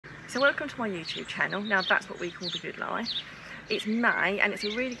So welcome to my YouTube channel. Now that's what we call the good life. It's May and it's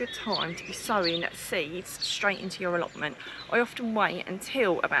a really good time to be sowing seeds straight into your allotment. I often wait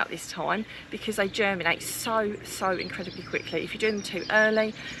until about this time because they germinate so incredibly quickly. If you do them too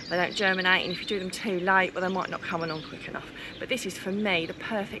early, they don't germinate, and if you do them too late, well, they might not come along quick enough. But this is for me the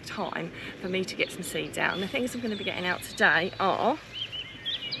perfect time for me to get some seeds out. And the things I'm going to be getting out today are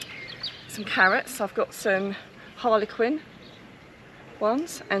some carrots. I've got some harlequin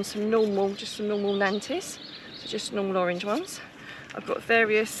ones and some normal nantes. So just normal orange ones. I've got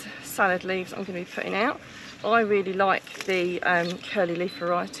various salad leaves I'm going to be putting out. I really like the curly leaf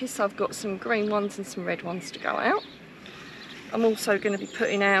varieties, so I've got some green ones and some red ones to go out. I'm also going to be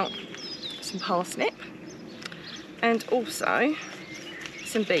putting out some parsnip and also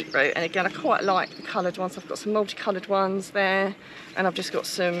some beetroot, and again I quite like the coloured ones. I've got some multicoloured ones there, and I've just got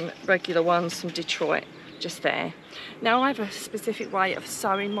some regular ones, some Detroit, just there. Now I have a specific way of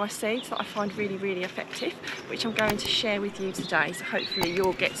sowing my seeds that I find really effective, which I'm going to share with you today, so hopefully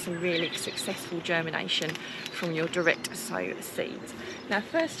you'll get some really successful germination from your direct sow seeds. Now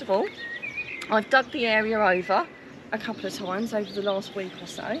first of all, I've dug the area over a couple of times over the last week or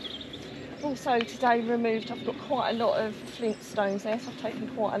so. Also today I've got quite a lot of flint stones there, so I've taken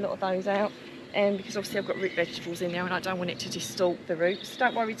quite a lot of those out. Because obviously I've got root vegetables in there and I don't want it to distort the roots.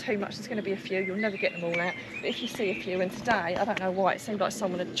 Don't worry too much, there's going to be a few, you'll never get them all out. But if you see a few, and today, I don't know why, it seemed like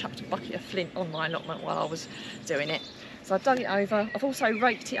someone had chucked a bucket of flint on my allotment while I was doing it. So I've dug it over, I've also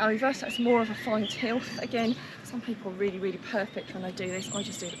raked it over, so it's more of a fine tilth. Again, some people are really perfect when they do this. I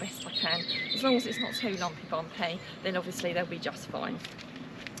just do the best I can. As long as it's not too lumpy bumpy, then obviously they'll be just fine.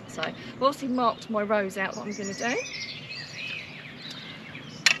 So I've obviously marked my rows out that I'm going to do.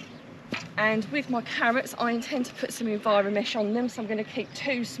 And with my carrots, I intend to put some Enviromesh on them, so I'm going to keep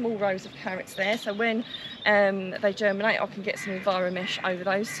 2 small rows of carrots there, so when they germinate I can get some Enviromesh over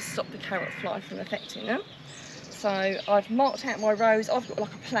those to stop the carrot fly from affecting them. So I've marked out my rows. I've got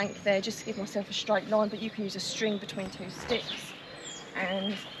like a plank there just to give myself a straight line, but you can use a string between 2 sticks.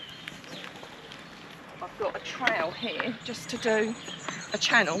 And I've got a trail here just to do a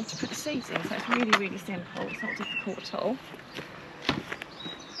channel to put the seeds in, so it's really simple, it's not difficult at all.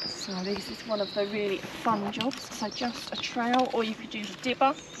 So this is one of the really fun jobs, so just a trail, or you could use a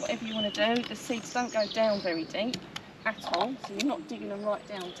dibber, whatever you want to do. The seeds don't go down very deep at all, so you're not digging them right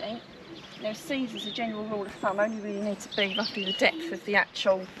down deep. Now seeds, as a general rule of thumb, only really need to be roughly the depth of the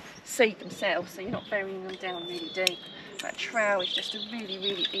actual seed themselves, so you're not burying them down really deep. That trowel is just a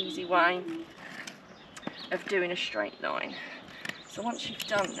really easy way of doing a straight line. So once you've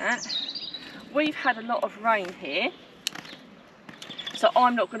done that, we've had a lot of rain here, so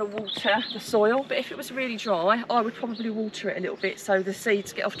I'm not going to water the soil, but if it was really dry I would probably water it a little bit so the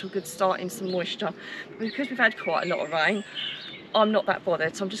seeds get off to a good start in some moisture. But because we've had quite a lot of rain, I'm not that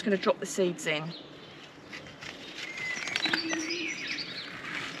bothered, so I'm just going to drop the seeds in.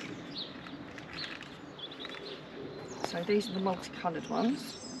 So these are the multicoloured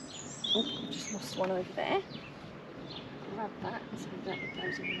ones. Oh, I just lost one over there. Grab that so that it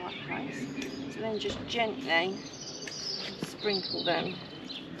goes in the right place. So then just gently sprinkle them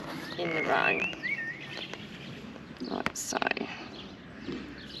in the row. Like so.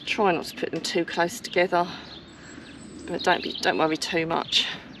 Try not to put them too close together, but don't worry too much.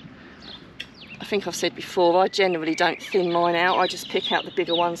 I think I've said before, I generally don't thin mine out. I just pick out the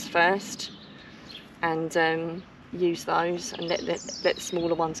bigger ones first and use those and let the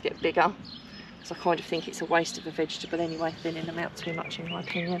smaller ones get bigger. So I kind of think it's a waste of a vegetable anyway, thinning them out too much in my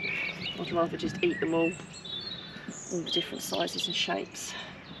opinion. I'd rather just eat them all the different sizes and shapes.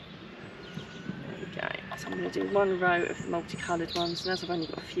 There we go. So I'm going to do 1 row of the multicoloured ones, and as I've only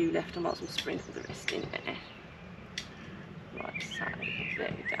got a few left I might as well sprinkle the rest in there. Right, so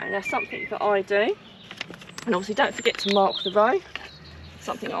there we go. Now something that I do, and obviously don't forget to mark the row,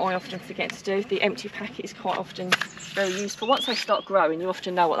 something that I often forget to do. The empty packet is quite often very useful. Once they start growing you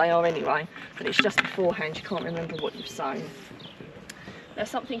often know what they are anyway, but it's just beforehand you can't remember what you've sown. Now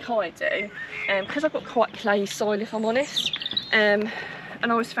something I do, because I've got quite clay soil if I'm honest, and I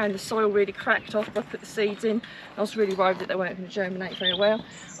always found the soil really cracked off when I put the seeds in. I was really worried that they weren't going to germinate very well.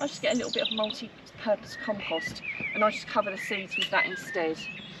 I just get a little bit of multi-purpose compost and I just cover the seeds with that instead. So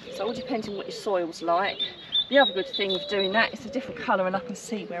it all depends on what your soil's like. The other good thing of doing that is a different colour, and I can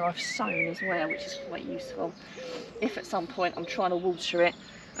see where I've sown as well, which is quite useful. If at some point I'm trying to water it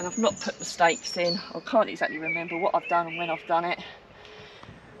and I've not put the stakes in, I can't exactly remember what I've done and when I've done it,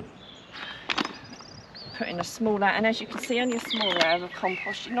 put in a small, and as you can see only a small layer of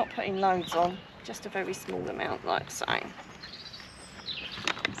compost, you're not putting loads on, just a very small amount like so.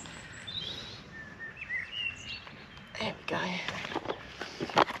 There we go.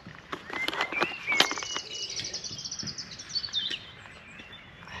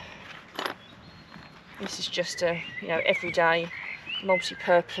 is just a, you know, everyday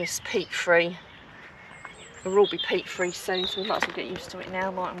multi-purpose, peat-free. We'll all be peat-free soon, so we might as well get used to it now,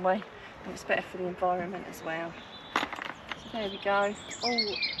 mightn't we? And it's better for the environment as well. So there we go,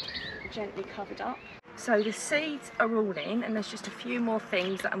 all gently covered up. So the seeds are all in, and there's just a few more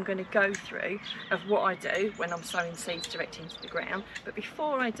things that I'm going to go through of what I do when I'm sowing seeds direct into the ground. But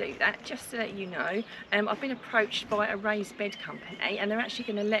before I do that, just to let you know, I've been approached by a raised bed company, and they're actually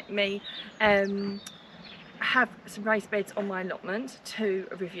going to let me have some raised beds on my allotment to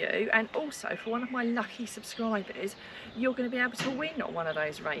review, and also for one of my lucky subscribers, you're going to be able to win on one of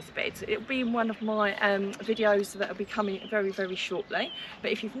those raised beds. It'll be in one of my videos that will be coming very shortly, but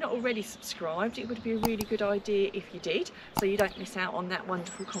if you've not already subscribed, it would be a really good idea if you did, so you don't miss out on that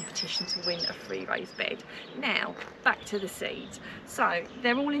wonderful competition to win a free raised bed. Now back to the seeds. So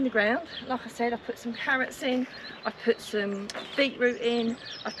they're all in the ground. Like I said, I've put some carrots in, I've put some beetroot in,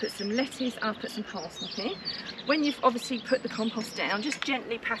 I've put some lettuce, and I've put some parsnip in. When you've obviously put the compost down, just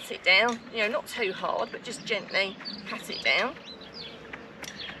gently pat it down, you know, not too hard, but just gently pat it down.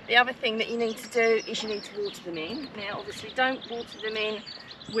 The other thing that you need to do is you need to water them in. Now obviously don't water them in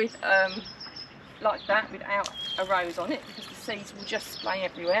with like that without a rose on it, because the seeds will just splay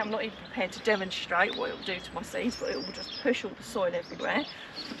everywhere. I'm not even prepared to demonstrate what it will do to my seeds, but it will just push all the soil everywhere.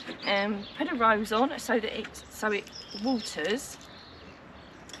 Put a rose on so that it waters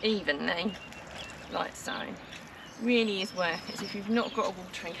evenly, like so. Really is worth it. So if you've not got a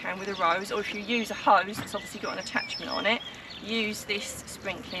watering can with a rose, or if you use a hose that's obviously got an attachment on it, use this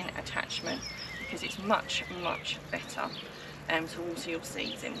sprinkling attachment, because it's much better to water your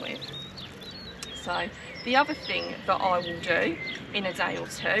seeds in with. So the other thing that I will do in a day or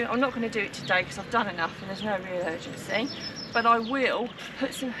two, I'm not going to do it today because I've done enough and there's no real urgency, but I will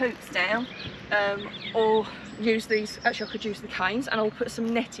put some hoops down, or use these, actually I could use the canes, and I'll put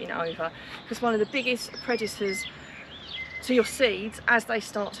some netting over, because one of the biggest predators to your seeds as they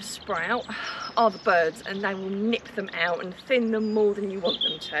start to sprout are the birds, and they will nip them out and thin them more than you want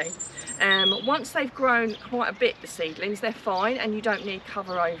them to. Once they've grown quite a bit, the seedlings, they're fine and you don't need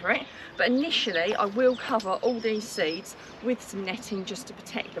cover over it, but initially I will cover all these seeds with some netting just to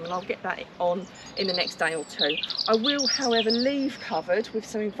protect them, and I'll get that on in the next day or two. I will however leave covered with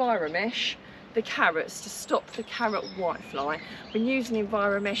some Enviromesh the carrots to stop the carrot whitefly. I've been using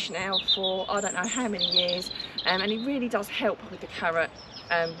Enviromesh now for I don't know how many years, and it really does help with the carrot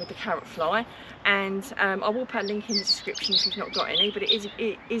fly. And I will put a link in the description if you've not got any, but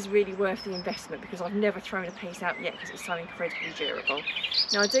it is really worth the investment, because I've never thrown a piece out yet because it's so incredibly durable.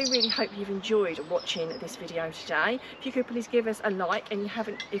 Now I do really hope you've enjoyed watching this video today. If you could please give us a like, and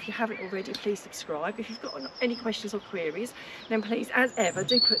if you haven't already, please subscribe. If you've got any questions or queries, then please, as ever,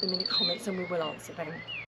 do put them in the comments and we will answer them.